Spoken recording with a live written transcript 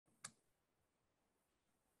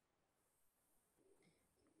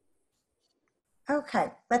Okay,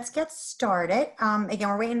 let's get started. Again,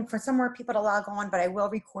 we're waiting for some more people to log on, but I will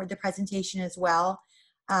record the presentation as well.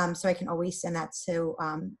 So I can always send that to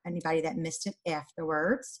anybody that missed it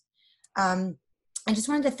afterwards. I just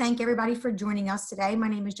wanted to thank everybody for joining us today. My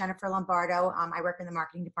name is Jennifer Lombardo. I work in the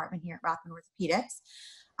marketing department here at Rothman Orthopedics.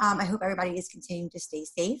 I hope everybody is continuing to stay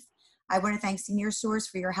safe. I want to thank Senior Source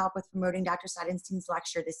for your help with promoting Dr. Seidenstein's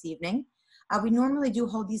lecture this evening. We normally do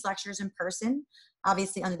hold these lectures in person.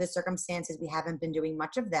 Obviously, under the circumstances, we haven't been doing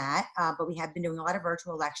much of that, but we have been doing a lot of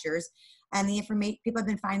virtual lectures, and the people have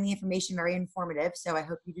been finding the information very informative, so I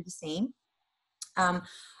hope you do the same. Our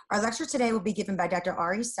lecture today will be given by Dr.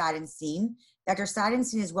 Ari Seidenstein. Dr.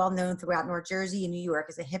 Seidenstein is well known throughout North Jersey and New York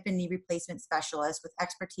as a hip and knee replacement specialist with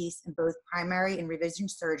expertise in both primary and revision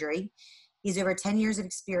surgery. He's over 10 years of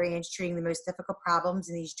experience treating the most difficult problems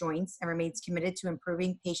in these joints and remains committed to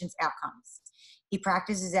improving patients' outcomes. He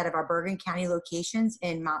practices out of our Bergen County locations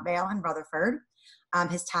in Montvale and Rutherford.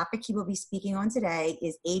 His topic he will be speaking on today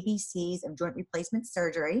is ABCs of joint replacement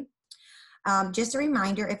surgery. Just a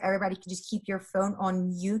reminder, if everybody could just keep your phone on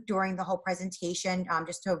mute during the whole presentation,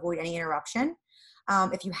 just to avoid any interruption.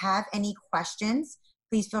 If you have any questions,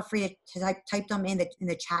 please feel free to type them in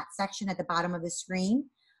the chat section at the bottom of the screen.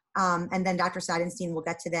 And then Dr. Seidenstein will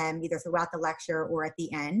get to them either throughout the lecture or at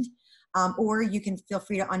the end. Or you can feel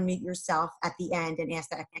free to unmute yourself at the end and ask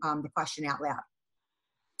the question out loud.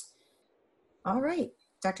 All right,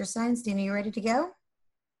 Dr. Seidenstein, are you ready to go?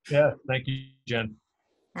 Yeah, thank you, Jen.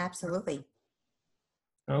 Absolutely.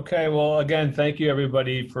 Okay, well, again, thank you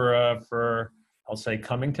everybody for I'll say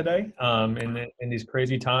coming today in these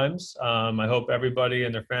crazy times. I hope everybody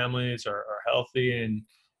and their families are healthy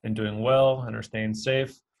and doing well and are staying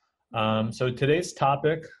safe. So today's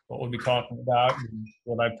topic, what we'll be talking about, is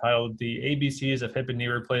what I've titled the ABCs of hip and knee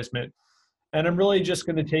replacement. And I'm really just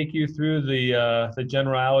going to take you through the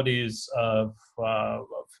generalities of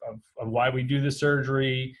why we do the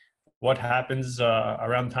surgery, what happens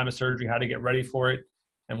around the time of surgery, how to get ready for it,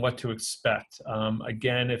 and what to expect.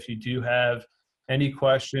 Again, if you do have any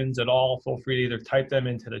questions at all, feel free to either type them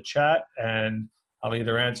into the chat and I'll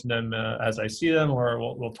either answer them as I see them, or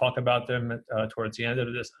we'll talk about them towards the end of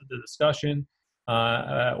the discussion.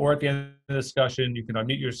 Or at the end of the discussion, you can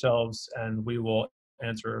unmute yourselves and we will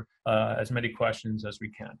answer as many questions as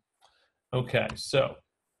we can. Okay, so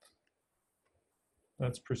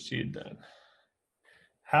let's proceed then.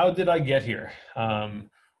 How did I get here?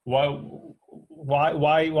 Why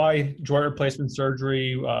joint replacement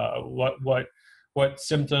surgery? What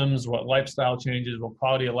symptoms, what lifestyle changes, what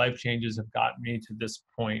quality of life changes have gotten me to this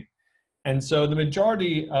point? And so the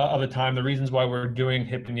majority of the time, the reasons why we're doing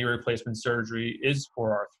hip and knee replacement surgery is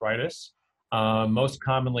for arthritis, most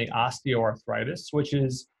commonly osteoarthritis, which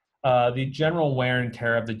is the general wear and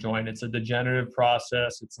tear of the joint. It's a degenerative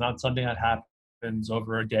process. It's not something that happens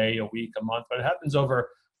over a day, a week, a month, but it happens over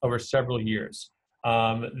several years.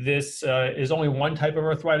 This is only one type of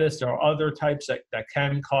arthritis. There are other types that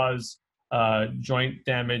can cause joint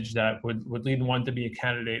damage that would lead one to be a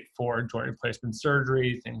candidate for joint replacement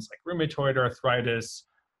surgery, things like rheumatoid arthritis,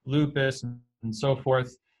 lupus, and so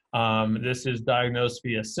forth. This is diagnosed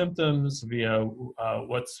via symptoms, via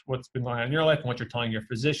what's been going on in your life and what you're telling your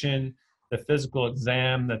physician, the physical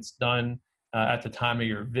exam that's done at the time of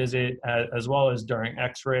your visit, as well as during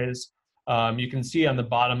x-rays. You can see on the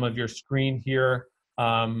bottom of your screen here,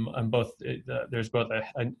 there's both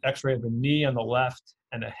an x-ray of the knee on the left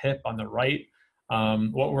and a hip on the right.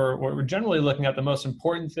 What we're generally looking at, the most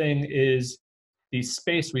important thing is the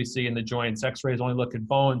space we see in the joints. X-rays only look at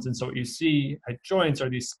bones, and so what you see at joints are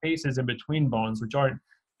these spaces in between bones, which aren't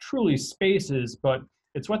truly spaces, but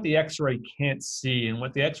it's what the x-ray can't see. And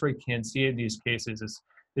what the x-ray can't see in these cases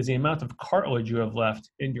is the amount of cartilage you have left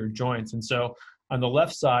in your joints. And so on the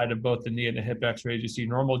left side of both the knee and the hip x-rays, you see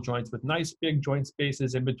normal joints with nice big joint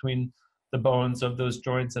spaces in between the bones of those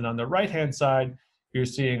joints. And on the right-hand side, you're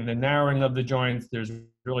seeing the narrowing of the joints. There's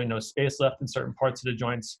really no space left in certain parts of the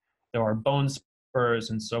joints. There are bone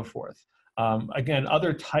spurs and so forth. Again,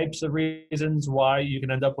 other types of reasons why you can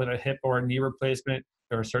end up with a hip or a knee replacement.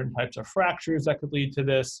 There are certain types of fractures that could lead to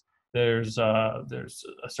this. There's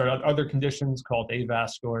certain other conditions called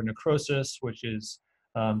avascular necrosis, which is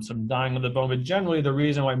some dying of the bone. But generally, the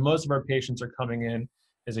reason why most of our patients are coming in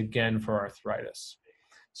is, again, for arthritis.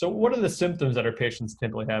 So what are the symptoms that our patients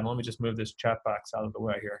typically have? Let me just move this chat box out of the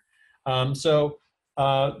way here.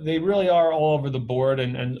 They really are all over the board,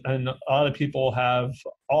 and a lot of people have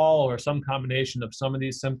all or some combination of some of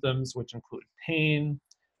these symptoms, which include pain,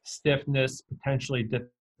 stiffness, potentially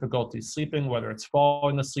difficulty sleeping, whether it's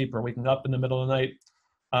falling asleep or waking up in the middle of the night.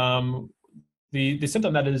 The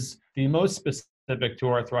symptom that is the most specific specific to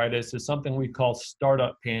arthritis is something we call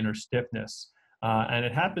startup pain or stiffness. And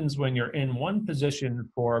it happens when you're in one position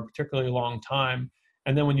for a particularly long time.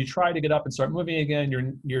 And then when you try to get up and start moving again,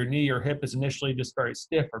 your knee or hip is initially just very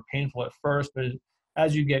stiff or painful at first, but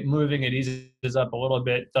as you get moving, it eases up a little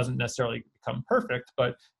bit. Doesn't necessarily become perfect,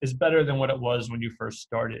 but is better than what it was when you first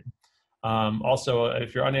started. Also,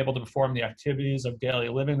 if you're unable to perform the activities of daily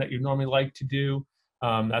living that you normally like to do,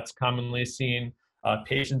 that's commonly seen.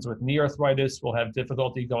 Patients with knee arthritis will have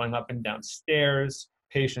difficulty going up and down stairs.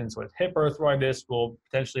 Patients with hip arthritis will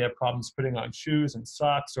potentially have problems putting on shoes and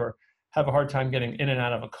socks, or have a hard time getting in and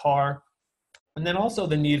out of a car. And then also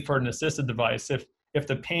the need for an assisted device. If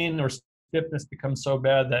the pain or stiffness becomes so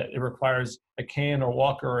bad that it requires a cane or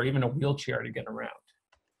walker or even a wheelchair to get around.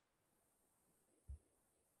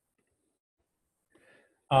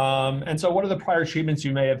 And so what are the prior treatments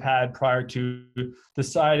you may have had prior to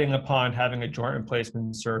deciding upon having a joint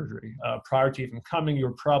replacement surgery? Prior to even coming, you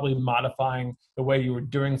were probably modifying the way you were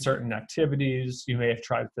doing certain activities. You may have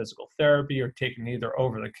tried physical therapy or taken either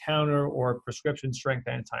over-the-counter or prescription strength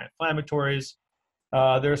anti-inflammatories.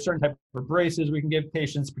 There are certain types of braces we can give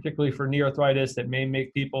patients, particularly for knee arthritis, that may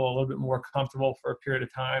make people a little bit more comfortable for a period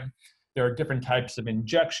of time. There are different types of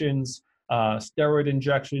injections. Steroid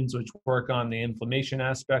injections, which work on the inflammation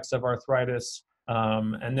aspects of arthritis,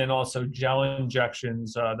 and then also gel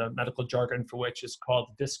injections, the medical jargon for which is called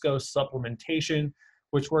disco supplementation,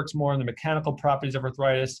 which works more on the mechanical properties of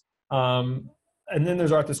arthritis. And then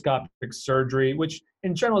there's arthroscopic surgery, which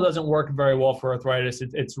in general doesn't work very well for arthritis.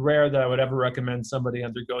 It's rare that I would ever recommend somebody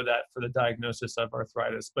undergo that for the diagnosis of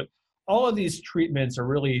arthritis. But all of these treatments are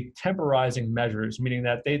really temporizing measures, meaning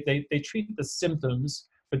that they treat the symptoms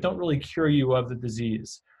but don't really cure you of the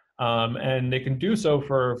disease. And they can do so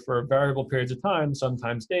for variable periods of time,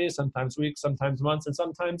 sometimes days, sometimes weeks, sometimes months, and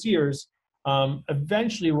sometimes years.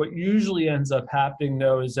 Eventually, what usually ends up happening,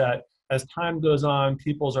 though, is that as time goes on,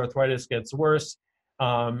 people's arthritis gets worse,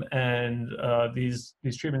 and these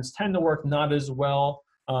treatments tend to work not as well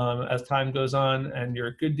as time goes on, and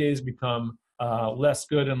your good days become less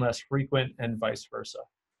good and less frequent, and vice versa.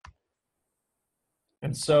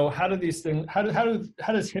 And so how do these things, how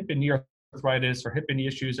does hip and knee arthritis or hip and knee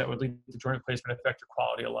issues that would lead to joint replacement affect your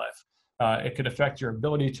quality of life? It could affect your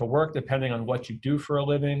ability to work depending on what you do for a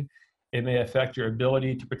living. It may affect your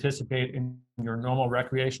ability to participate in your normal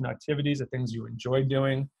recreation activities, the things you enjoy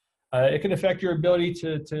doing. It can affect your ability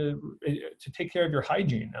to take care of your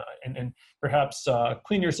hygiene and perhaps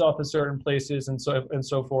clean yourself in certain places and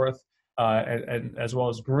so forth, and as well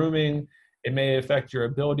as grooming. It may affect your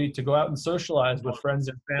ability to go out and socialize with friends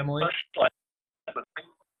and family.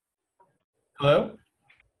 Hello?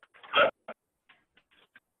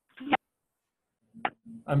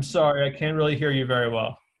 I'm sorry, I can't really hear you very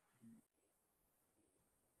well.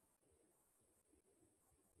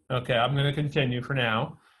 Okay, I'm going to continue for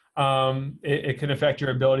now. It can affect your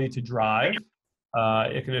ability to drive.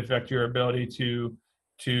 It can affect your ability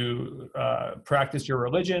to practice your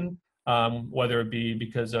religion, whether it be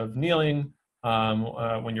because of kneeling,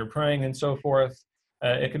 when you're praying and so forth.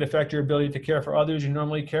 It could affect your ability to care for others you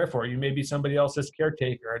normally care for. You may be somebody else's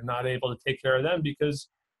caretaker and not able to take care of them because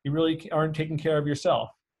you really aren't taking care of yourself.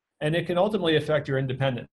 And it can ultimately affect your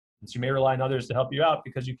independence. You may rely on others to help you out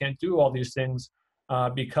because you can't do all these things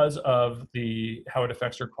because of how it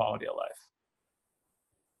affects your quality of life.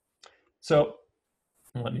 So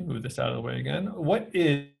let me move this out of the way again. What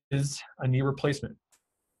is a knee replacement?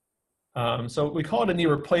 So we call it a knee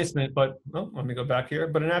replacement, but let me go back here.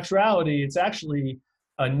 But in actuality, it's actually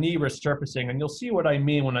a knee resurfacing. And you'll see what I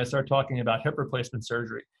mean when I start talking about hip replacement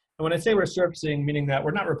surgery. And when I say resurfacing, meaning that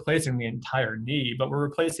we're not replacing the entire knee, but we're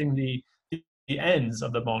replacing the ends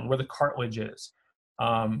of the bone where the cartilage is.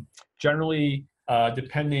 Generally,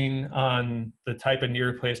 depending on the type of knee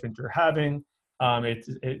replacement you're having,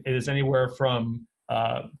 it is anywhere from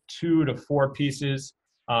 2 to 4 pieces.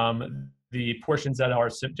 The portions that are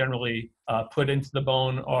generally put into the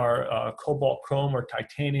bone are cobalt chrome or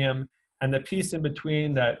titanium, and the piece in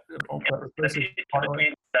between that replaces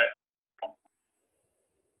cartilage.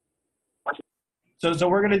 So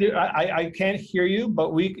we're going to do, I can't hear you,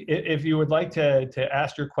 but if you would like to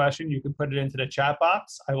ask your question, you can put it into the chat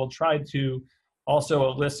box. I will try to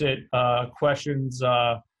also elicit questions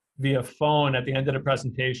via phone at the end of the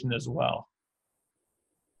presentation as well.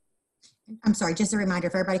 I'm sorry, just a reminder,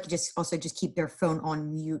 if everybody could also keep their phone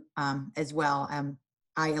on mute as well.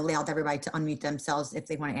 I allowed everybody to unmute themselves if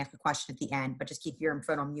they want to ask a question at the end, but just keep your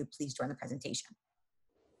phone on mute, please, during the presentation.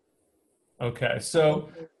 Okay, so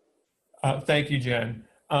thank you, Jen.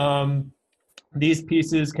 These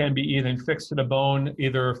pieces can be either fixed to the bone,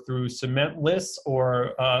 either through cementless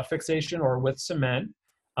or fixation or with cement.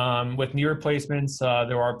 With knee replacements,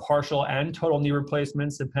 there are partial and total knee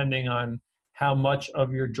replacements depending on how much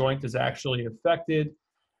of your joint is actually affected.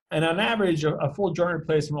 And on average, a full joint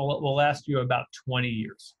replacement will last you about 20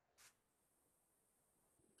 years.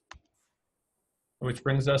 Which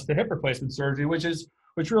brings us to hip replacement surgery,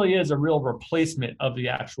 which really is a real replacement of the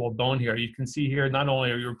actual bone here. You can see here, not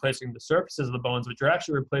only are you replacing the surfaces of the bones, but you're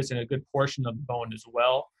actually replacing a good portion of the bone as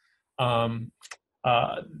well.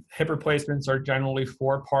 Hip replacements are generally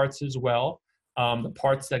 4 parts as well. The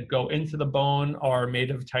parts that go into the bone are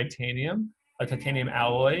made of titanium, a titanium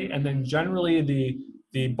alloy, and then generally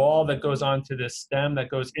the ball that goes onto the stem that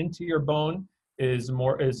goes into your bone is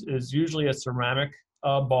usually a ceramic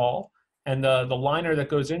ball. And the liner that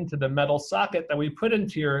goes into the metal socket that we put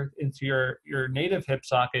into your native hip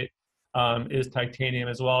socket is titanium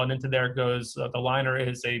as well. And into there goes, the liner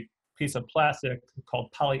is a piece of plastic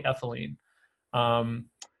called polyethylene.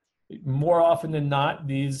 More often than not,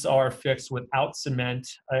 these are fixed without cement.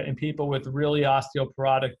 In people with really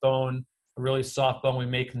osteoporotic bone, a really soft bone, we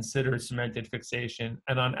may consider cemented fixation.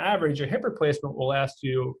 And on average, a hip replacement will last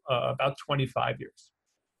you about 25 years.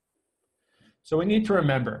 So we need to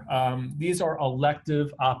remember, these are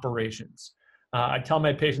elective operations. I tell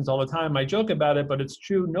my patients all the time, I joke about it, but it's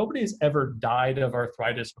true, nobody's ever died of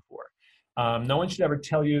arthritis before. No one should ever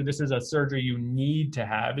tell you this is a surgery you need to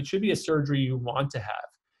have. It should be a surgery you want to have.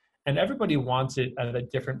 And everybody wants it at a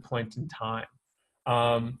different point in time.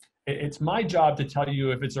 It's my job to tell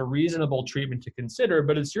you if it's a reasonable treatment to consider,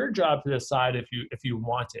 but it's your job to decide if you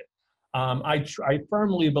want it. I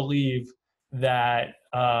firmly believe that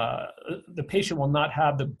the patient will not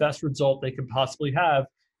have the best result they could possibly have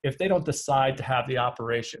if they don't decide to have the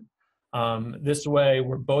operation. This way,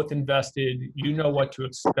 we're both invested, you know what to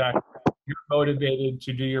expect, you're motivated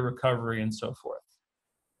to do your recovery and so forth.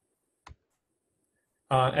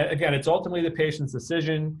 Again, it's ultimately the patient's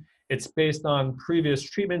decision. It's based on previous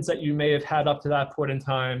treatments that you may have had up to that point in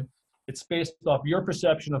time. It's based off your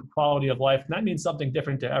perception of quality of life. And that means something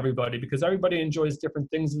different to everybody because everybody enjoys different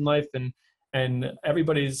things in life, and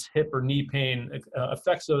everybody's hip or knee pain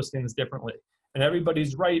affects those things differently. And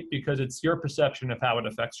everybody's right because it's your perception of how it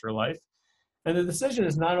affects your life. And the decision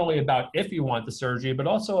is not only about if you want the surgery, but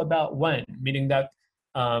also about when, meaning that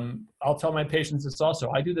I'll tell my patients this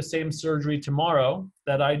also. I do the same surgery tomorrow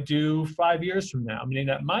that I do 5 years from now, meaning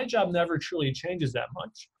that my job never truly changes that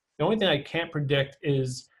much. The only thing I can't predict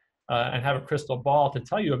is, and have a crystal ball to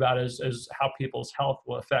tell you about is how people's health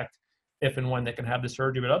will affect if and when they can have the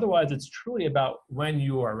surgery. But otherwise, it's truly about when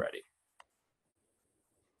you are ready.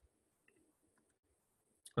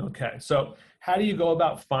 Okay, so how do you go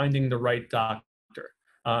about finding the right doctor?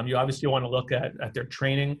 You obviously want to look at their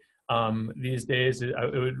training. These days, it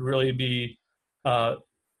would really be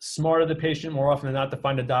smart of the patient more often than not to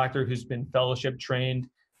find a doctor who's been fellowship trained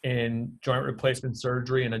in joint replacement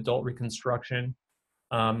surgery and adult reconstruction.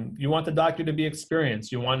 You want the doctor to be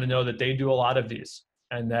experienced. You want to know that they do a lot of these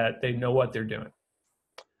and that they know what they're doing.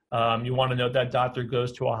 You want to know that doctor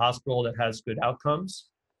goes to a hospital that has good outcomes.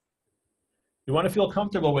 You want to feel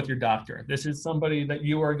comfortable with your doctor. This is somebody that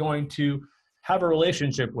you are going to have a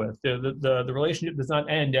relationship with. The relationship does not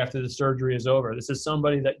end after the surgery is over. This is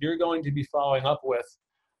somebody that you're going to be following up with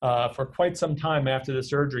for quite some time after the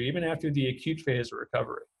surgery, even after the acute phase of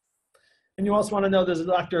recovery. And you also want to know, does the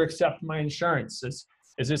doctor accept my insurance? Is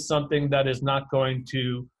this something that is not going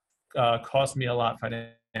to cost me a lot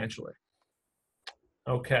financially?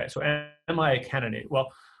 Okay, so am I a candidate? Well,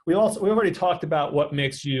 we already talked about what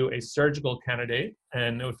makes you a surgical candidate,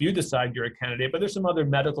 and if you decide you're a candidate, but there's some other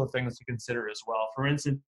medical things to consider as well. For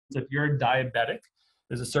instance, if you're diabetic,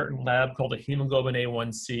 there's a certain lab called a hemoglobin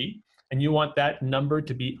A1C, and you want that number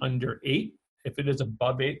to be under 8. If it is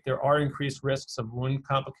above 8, there are increased risks of wound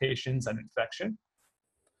complications and infection.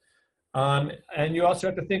 And you also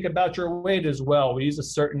have to think about your weight as well. We use a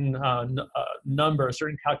certain number, a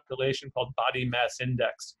certain calculation called body mass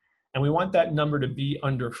index. And we want that number to be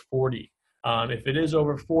under 40. If it is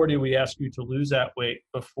over 40, we ask you to lose that weight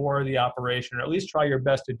before the operation, or at least try your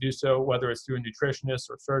best to do so, whether it's through a nutritionist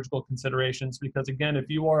or surgical considerations. Because again, if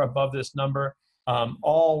you are above this number,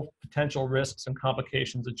 all potential risks and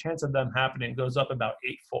complications, the chance of them happening goes up about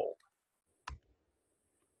 8-fold.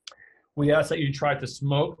 We ask that you try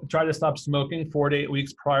to stop smoking 4 to 8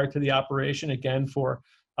 weeks prior to the operation, again, for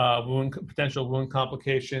potential wound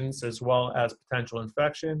complications as well as potential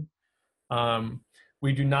infection.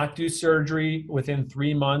 We do not do surgery within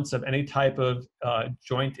 3 months of any type of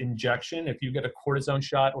joint injection. If you get a cortisone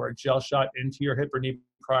shot or a gel shot into your hip or knee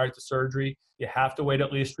prior to surgery. You have to wait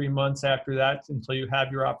at least 3 months after that until you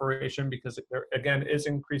have your operation, because there, again, is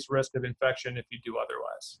increased risk of infection if you do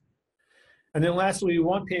otherwise. And then lastly, we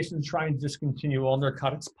want patients to try and discontinue all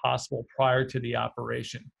narcotics possible prior to the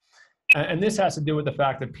operation. And this has to do with the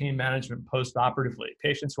fact that pain management post-operatively.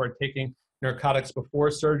 Patients who are taking narcotics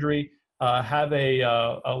before surgery have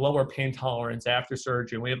a lower pain tolerance after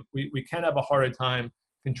surgery. We can have a harder time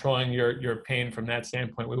controlling your pain from that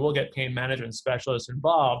standpoint. We will get pain management specialists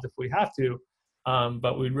involved if we have to,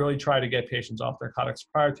 but we'd really try to get patients off narcotics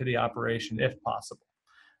prior to the operation if possible.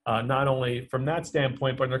 Not only from that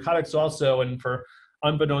standpoint, but narcotics also, and for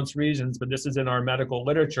unbeknownst reasons, but this is in our medical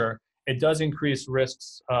literature, it does increase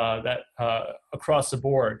risks across the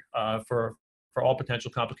board for all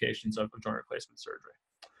potential complications of joint replacement surgery.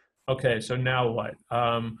 Okay, so now what?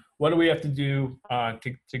 What do we have to do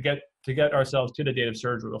to get ourselves to the date of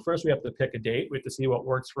surgery? Well, first we have to pick a date. We have to see what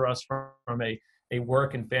works for us from a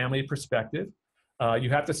work and family perspective. You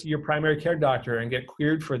have to see your primary care doctor and get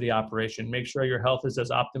cleared for the operation. Make sure your health is as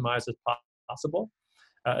optimized as possible,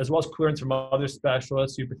 as well as clearance from other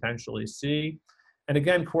specialists you potentially see. And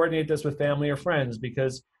again, coordinate this with family or friends,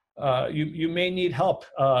 because you may need help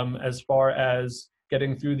as far as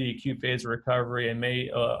getting through the acute phase of recovery, and may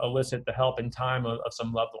elicit the help and time of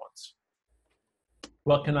some loved ones.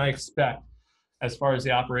 What can I expect as far as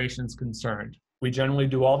the operation is concerned? We generally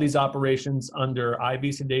do all these operations under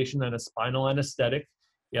IV sedation and a spinal anesthetic.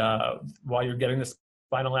 While you're getting the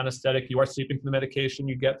spinal anesthetic, you are sleeping through the medication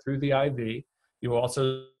you get through the IV. You're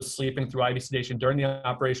also sleeping through IV sedation during the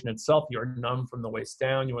operation itself. You're numb from the waist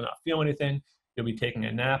down. You will not feel anything. You'll be taking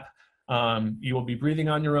a nap. You will be breathing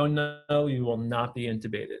on your own. No, you will not be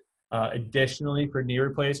intubated. Additionally, for knee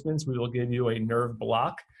replacements, we will give you a nerve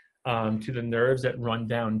block to the nerves that run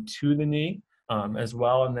down to the knee as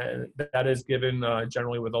well. And that is given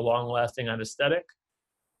generally with a long-lasting anesthetic.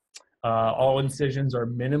 All incisions are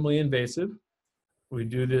minimally invasive. We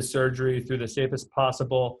do this surgery through the safest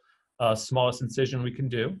possible smallest incision we can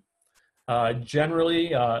do.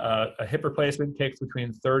 Generally, a hip replacement takes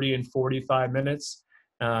between 30 and 45 minutes,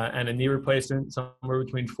 and a knee replacement somewhere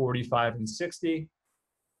between 45 and 60.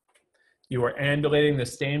 You are ambulating the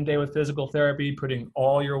same day with physical therapy, putting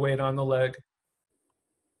all your weight on the leg.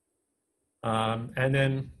 And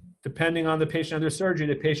then, depending on the patient under surgery,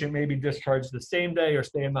 the patient may be discharged the same day or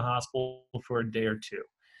stay in the hospital for a day or two.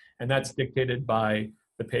 And that's dictated by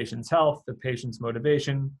the patient's health, the patient's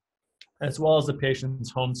motivation, as well as the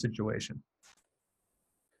patient's home situation.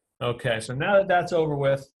 Okay, so now that that's over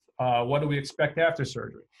with, what do we expect after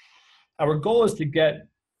surgery? Our goal is to get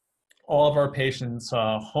all of our patients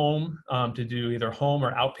home to do either home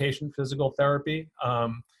or outpatient physical therapy.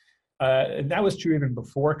 And that was true even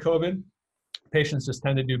before COVID. Patients just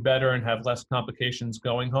tend to do better and have less complications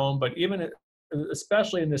going home. But even,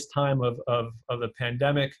 especially in this time of the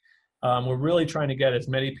pandemic, we're really trying to get as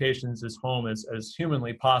many patients as home as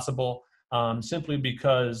humanly possible, simply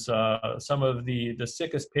because some of the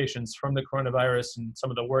sickest patients from the coronavirus and some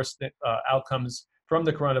of the worst outcomes from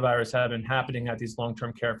the coronavirus have been happening at these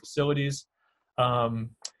long-term care facilities.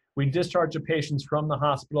 We discharge the patients from the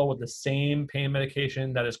hospital with the same pain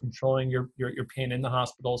medication that is controlling your pain in the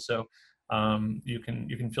hospital. So you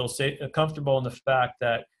can feel safe, comfortable in the fact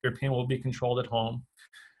that your pain will be controlled at home.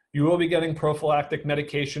 You will be getting prophylactic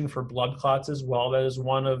medication for blood clots as well. That is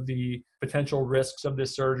one of the potential risks of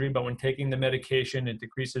this surgery, but when taking the medication, it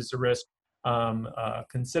decreases the risk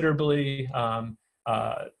considerably.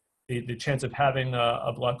 The chance of having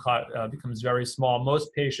a blood clot becomes very small.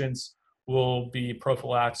 Most patients will be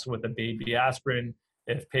prophylaxed with a baby aspirin.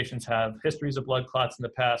 If patients have histories of blood clots in the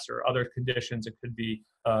past or other conditions, it could be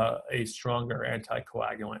a stronger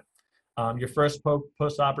anticoagulant. Your first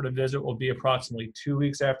post-operative visit will be approximately 2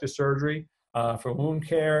 weeks after surgery for wound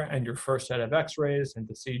care and your first set of x-rays and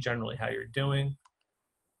to see generally how you're doing.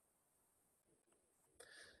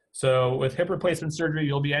 So with hip replacement surgery,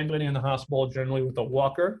 you'll be ambulating in the hospital generally with a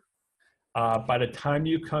walker. By the time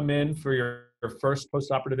you come in for your first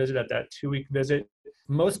post-operative visit at that 2-week visit,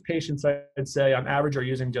 most patients, I'd say on average, are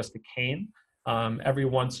using just a cane. Every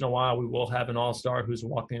once in a while, we will have an all-star who's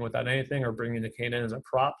walking in without anything or bringing the cane in as a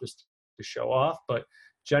prop just to show off, but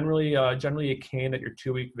generally a cane at your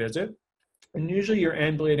 2-week visit. And usually you're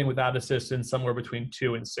ambulating without assistance somewhere between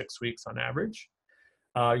 2 and 6 weeks on average.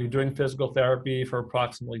 You're doing physical therapy for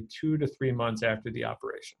approximately 2 to 3 months after the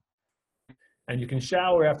operation. And you can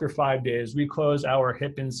shower after 5 days. We close our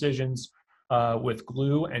hip incisions with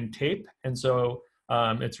glue and tape. And so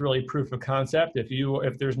it's really proof of concept.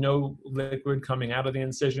 If there's no liquid coming out of the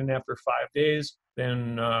incision after 5 days,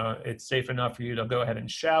 then it's safe enough for you to go ahead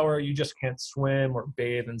and shower. You just can't swim or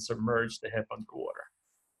bathe and submerge the hip underwater.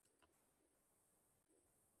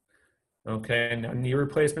 Okay, now knee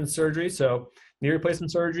replacement surgery. So knee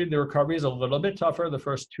replacement surgery, the recovery is a little bit tougher. The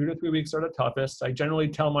first 2 to 3 weeks are the toughest. I generally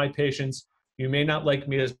tell my patients, you may not like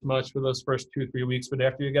me as much for those first 2, 3 weeks, but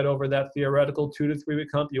after you get over that theoretical 2 to 3 week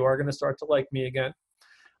hump, you are going to start to like me again.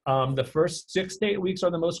 The first 6 to 8 weeks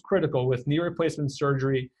are the most critical. With knee replacement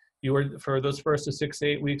surgery, you are for those first to 6 to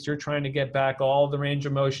 8 weeks, you're trying to get back all the range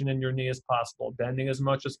of motion in your knee as possible, bending as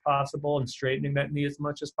much as possible and straightening that knee as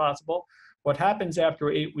much as possible. What happens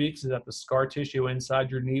after 8 weeks is that the scar tissue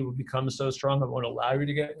inside your knee will become so strong it won't allow you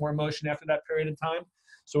to get more motion after that period of time.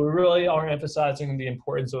 So we really are emphasizing the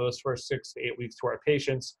importance of those first 6 to 8 weeks to our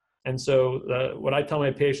patients. And so what I tell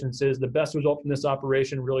my patients is the best result from this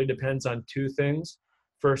operation really depends on two things.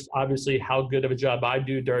 First, obviously, how good of a job I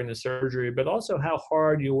do during the surgery, but also how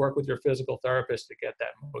hard you work with your physical therapist to get that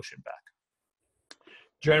motion back.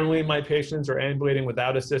 Generally, my patients are ambulating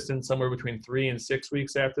without assistance somewhere between 3 and 6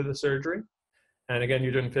 weeks after the surgery. And again,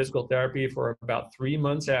 you're doing physical therapy for about 3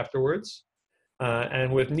 months afterwards.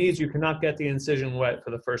 And with knees, you cannot get the incision wet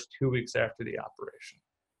for the first 2 weeks after the operation.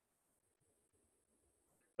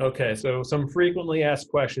 Okay, so some frequently asked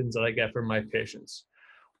questions that I get from my patients.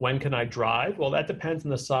 When can I drive? Well, that depends on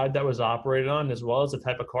the side that was operated on, as well as the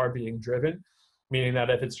type of car being driven. Meaning that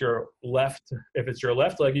if it's your left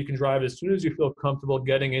leg, you can drive as soon as you feel comfortable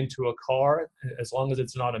getting into a car, as long as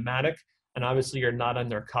it's an automatic, and obviously you're not on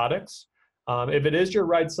narcotics. If it is your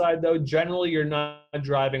right side, though, generally you're not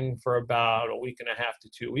driving for about a week and a half to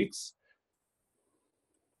 2 weeks.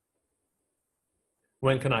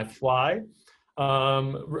 When can I fly?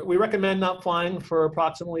 We recommend not flying for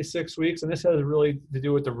approximately 6 weeks, and this has really to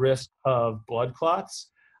do with the risk of blood clots.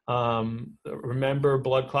 Remember,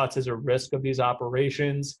 blood clots is a risk of these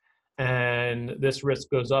operations, and this risk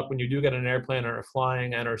goes up when you do get an airplane or are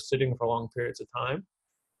flying and are sitting for long periods of time.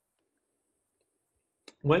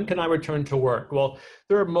 When can I return to work? Well,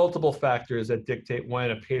 there are multiple factors that dictate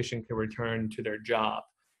when a patient can return to their job.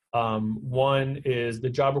 One is the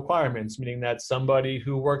job requirements, meaning that somebody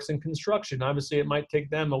who works in construction, obviously it might take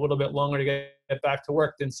them a little bit longer to get back to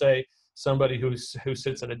work than, say, somebody who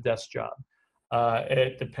sits at a desk job.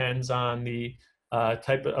 It depends on the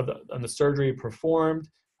type of on the surgery performed.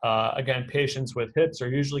 Again, patients with hips are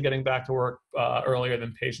usually getting back to work earlier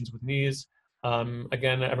than patients with knees.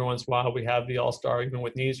 Again, every once in a while we have the all-star, even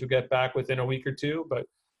with knees, who get back within a week or two, but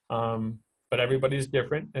everybody's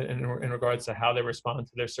different in regards to how they respond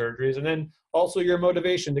to their surgeries. And then also your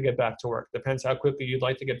motivation to get back to work. Depends how quickly you'd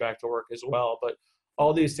like to get back to work as well. But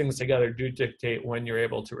all these things together do dictate when you're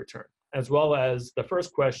able to return. As well as the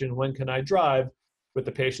first question, when can I drive? With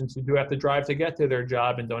the patients who do have to drive to get to their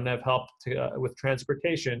job and don't have help with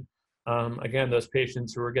transportation, again, those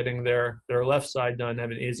patients who are getting their left side done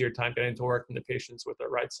have an easier time getting to work than the patients with their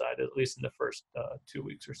right side, at least in the first 2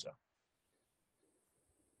 weeks or so.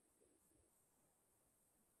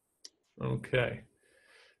 Okay.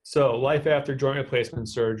 So life after joint replacement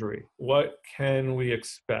surgery, what can we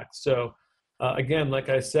expect? So again, like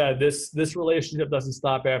I said, this relationship doesn't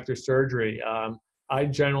stop after surgery. I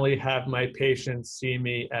generally have my patients see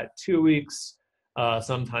me at 2 weeks,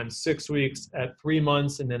 sometimes 6 weeks, at 3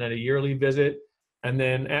 months, and then at a yearly visit. And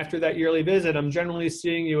then after that yearly visit, I'm generally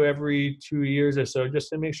seeing you every 2 years or so, just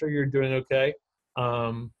to make sure you're doing okay,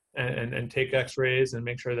 and take x-rays and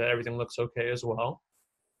make sure that everything looks okay as well.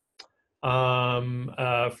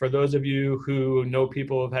 For those of you who know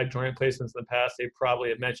people who have had joint replacements in the past, they probably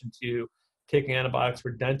have mentioned to you taking antibiotics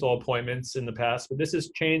for dental appointments in the past, but this has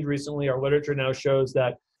changed recently. Our literature now shows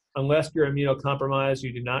that unless you're immunocompromised,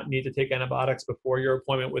 you do not need to take antibiotics before your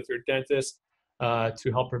appointment with your dentist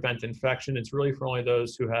to help prevent infection. It's really for only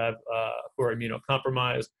those who are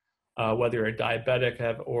immunocompromised, whether you're a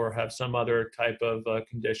diabetic or have some other type of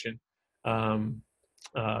condition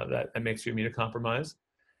that makes you immunocompromised.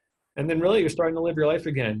 And then really you're starting to live your life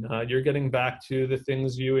again. You're getting back to the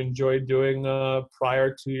things you enjoyed doing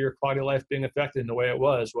prior to your quality of life being affected in the way it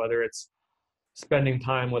was, whether it's spending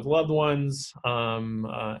time with loved ones,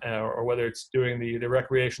 or whether it's doing the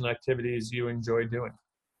recreational activities you enjoy doing.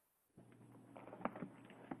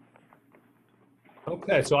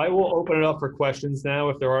 Okay, so I will open it up for questions now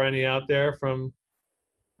if there are any out there from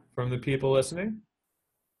the people listening.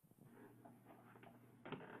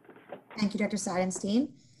 Thank you, Dr.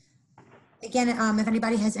 Seidenstein. Again, if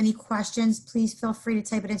anybody has any questions, please feel free to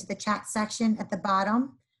type it into the chat section at the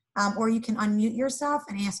bottom, or you can unmute yourself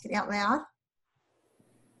and ask it out loud.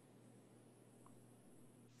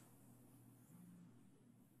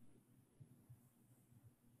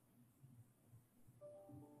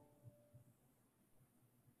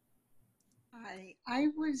 I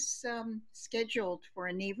was scheduled for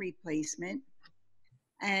a knee replacement,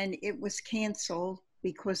 and it was canceled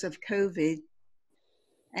because of COVID.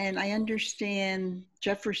 And I understand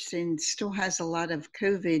Jefferson still has a lot of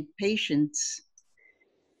COVID patients.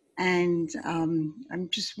 And I'm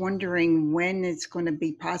just wondering when it's going to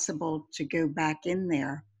be possible to go back in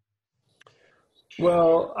there.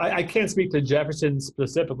 Well, I can't speak to Jefferson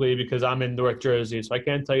specifically because I'm in North Jersey, so I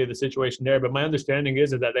can't tell you the situation there. But my understanding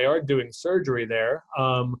is that they are doing surgery there.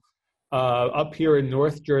 Up here in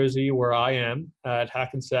North Jersey, where I am, at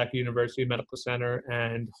Hackensack University Medical Center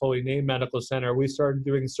and Holy Name Medical Center, we started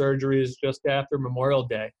doing surgeries just after Memorial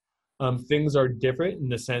Day. Things are different in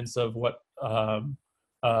the sense of what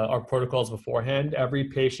our protocols beforehand. Every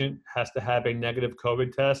patient has to have a negative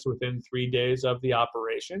COVID test within 3 days of the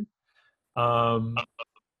operation. So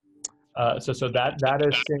that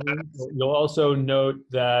is changed. You'll also note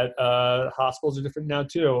that hospitals are different now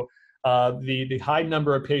too. The high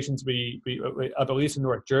number of patients we at least in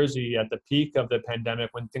North Jersey at the peak of the pandemic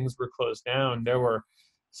when things were closed down, there were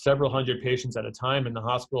several hundred patients at a time in the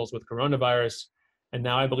hospitals with coronavirus. And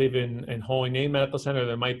now I believe in Holy Name Medical Center,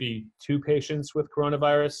 there might be 2 patients with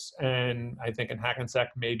coronavirus. And I think in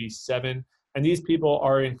Hackensack, maybe 7. And these people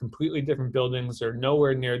are in completely different buildings. They're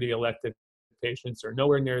nowhere near the elective patients or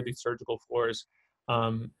nowhere near the surgical floors.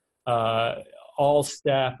 All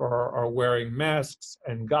staff are wearing masks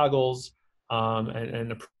and goggles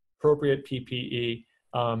and appropriate PPE.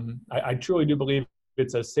 I truly do believe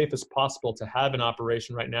it's as safe as possible to have an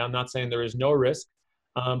operation right now. I'm not saying there is no risk,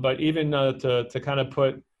 but even to kind of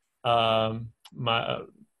put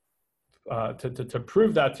to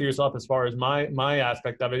prove that to yourself as far as my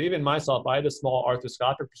aspect of it, even myself, I had a small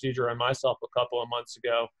arthroscopic procedure on myself a couple of months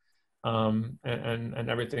ago. And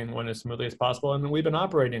everything went as smoothly as possible. And we've been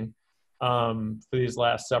operating for these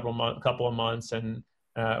last couple of months and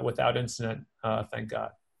without incident, thank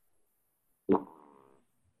God.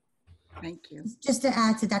 Thank you. Just to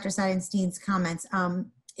add to Dr. Seidenstein's comments,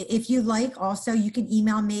 if you like, also, you can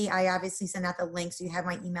email me. I obviously send out the link, so you have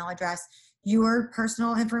my email address, your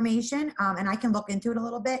personal information, and I can look into it a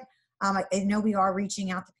little bit. I know we are reaching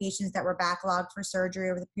out to patients that were backlogged for surgery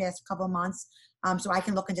over the past couple of months. So I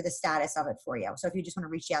can look into the status of it for you. So if you just want to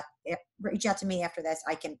reach out to me after this,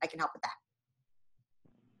 I can help with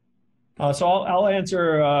that. So I'll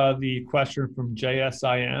answer the question from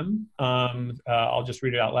JSIM. I'll just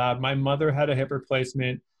read it out loud. My mother had a hip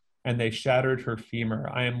replacement and they shattered her femur.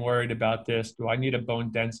 I am worried about this. Do I need a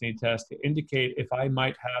bone density test to indicate if I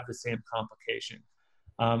might have the same complication?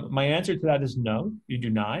 My answer to that is no, you do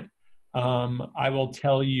not. I will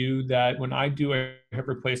tell you that when I do a hip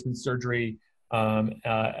replacement surgery,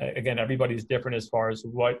 again, everybody's different as far as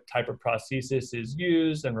what type of prosthesis is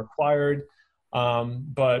used and required.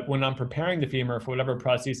 But when I'm preparing the femur for whatever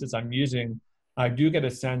prosthesis I'm using, I do get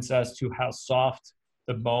a sense as to how soft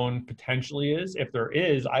the bone potentially is. If there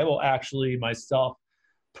is, I will actually myself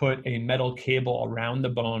put a metal cable around the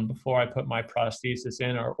bone before I put my prosthesis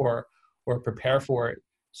in or prepare for it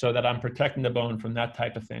so that I'm protecting the bone from that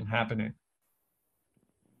type of thing happening.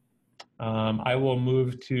 I will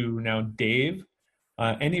move to now Dave.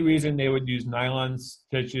 Any reason they would use nylon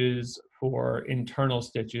stitches for internal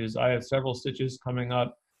stitches? I have several stitches coming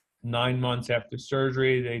up 9 months after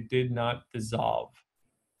surgery. They did not dissolve.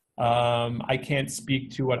 I can't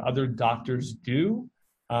speak to what other doctors do.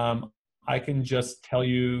 I can just tell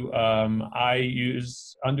you I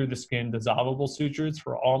use under the skin dissolvable sutures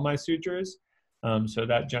for all my sutures. So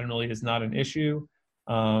that generally is not an issue.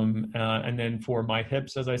 And then for my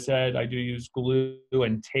hips, as I said, I do use glue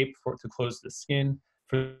and tape to close the skin.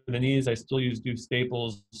 For the knees, I still use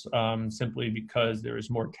staples simply because there is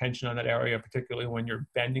more tension on that area, particularly when you're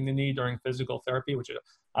bending the knee during physical therapy, which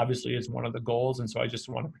obviously is one of the goals. And so I just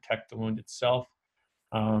want to protect the wound itself.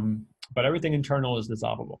 But everything internal is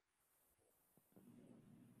dissolvable.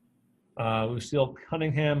 Lucille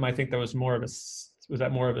Cunningham, I think that was more of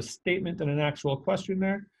a statement than an actual question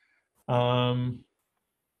there?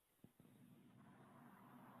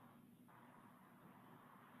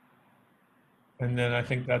 And then I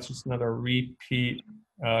think that's just another repeat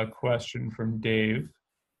question from Dave.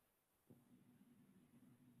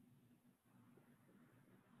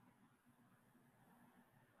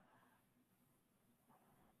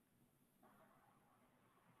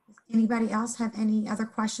 Does anybody else have any other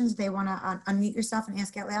questions they want to unmute yourself and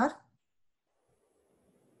ask out loud?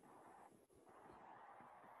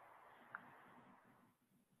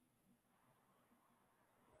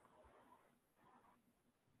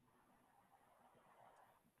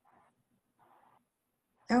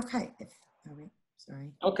 Okay. Oh, wait,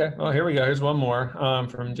 sorry. Okay, well, here we go. Here's one more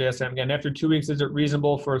from JSM again. After 2 weeks, is it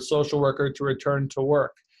reasonable for a social worker to return to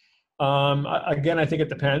work? Again, I think it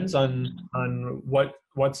depends on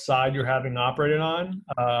what side you're having operated on.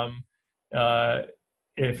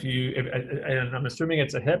 And I'm assuming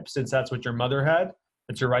it's a hip, since that's what your mother had.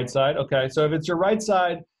 It's your right side. Okay, so if it's your right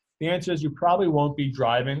side, the answer is you probably won't be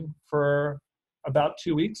driving for about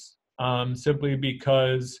 2 weeks, simply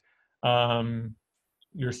because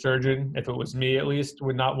your surgeon, if it was me at least,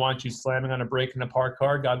 would not want you slamming on a brake in a parked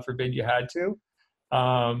car. God forbid you had to.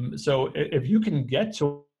 So if you can get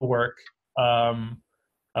to work,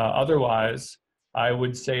 otherwise, I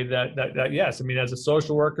would say that yes. I mean, as a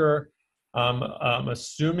social worker,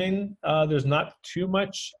 assuming there's not too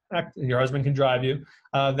much, your husband can drive you,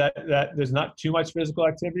 that there's not too much physical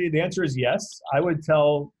activity. The answer is yes. I would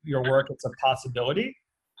tell your work it's a possibility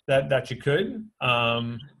that you could.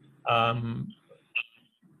 I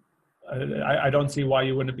don't see why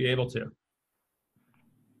you wouldn't be able to.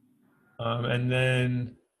 And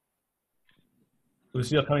then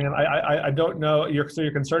Lucille coming in. I don't know. So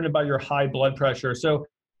you're concerned about your high blood pressure. So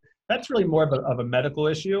that's really more of a medical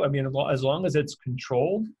issue. I mean, as long as it's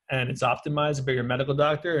controlled and it's optimized by your medical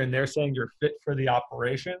doctor, and they're saying you're fit for the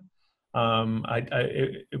operation,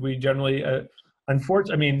 we generally,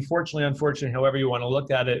 unfortunately, however you want to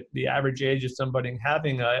look at it, the average age of somebody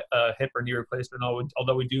having a hip or knee replacement,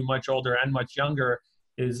 although we do much older and much younger,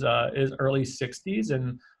 is early 60s,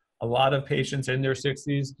 and a lot of patients in their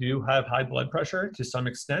 60s do have high blood pressure to some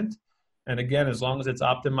extent. And again, as long as it's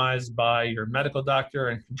optimized by your medical doctor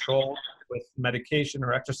and controlled with medication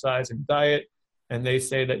or exercise and diet, and they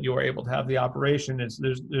say that you are able to have the operation,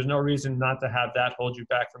 there's no reason not to have that hold you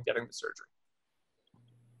back from getting the surgery.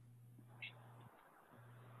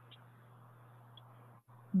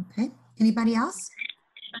 Okay. Anybody else?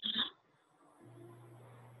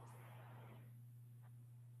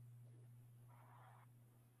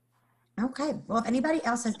 Okay, well, if anybody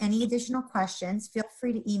else has any additional questions, feel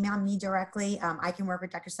free to email me directly. I can work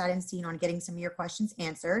with Dr. Seidenstein on getting some of your questions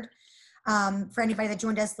answered. For anybody that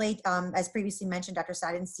joined us late, as previously mentioned, Dr.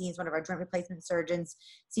 Seidenstein is one of our joint replacement surgeons,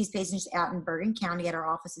 sees patients out in Bergen County at our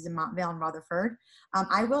offices in Montvale and Rutherford.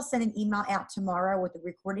 I will send an email out tomorrow with the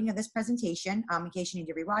recording of this presentation in case you need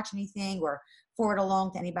to rewatch anything or forward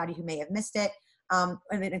along to anybody who may have missed it. And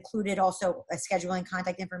it included also a scheduling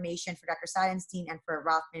contact information for Dr. Seidenstein and for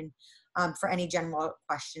Rothman for any general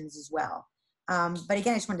questions as well. But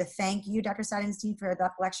again, I just wanted to thank you, Dr. Seidenstein, for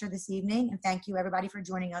the lecture this evening, and thank you everybody for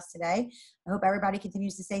joining us today. I hope everybody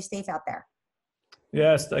continues to stay safe out there.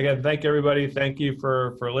 Yes, again, thank you everybody. Thank you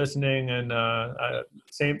for listening, and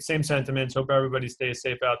same sentiments. Hope everybody stays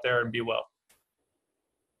safe out there and be well.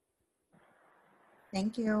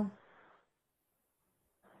 Thank you.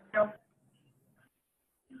 Yep.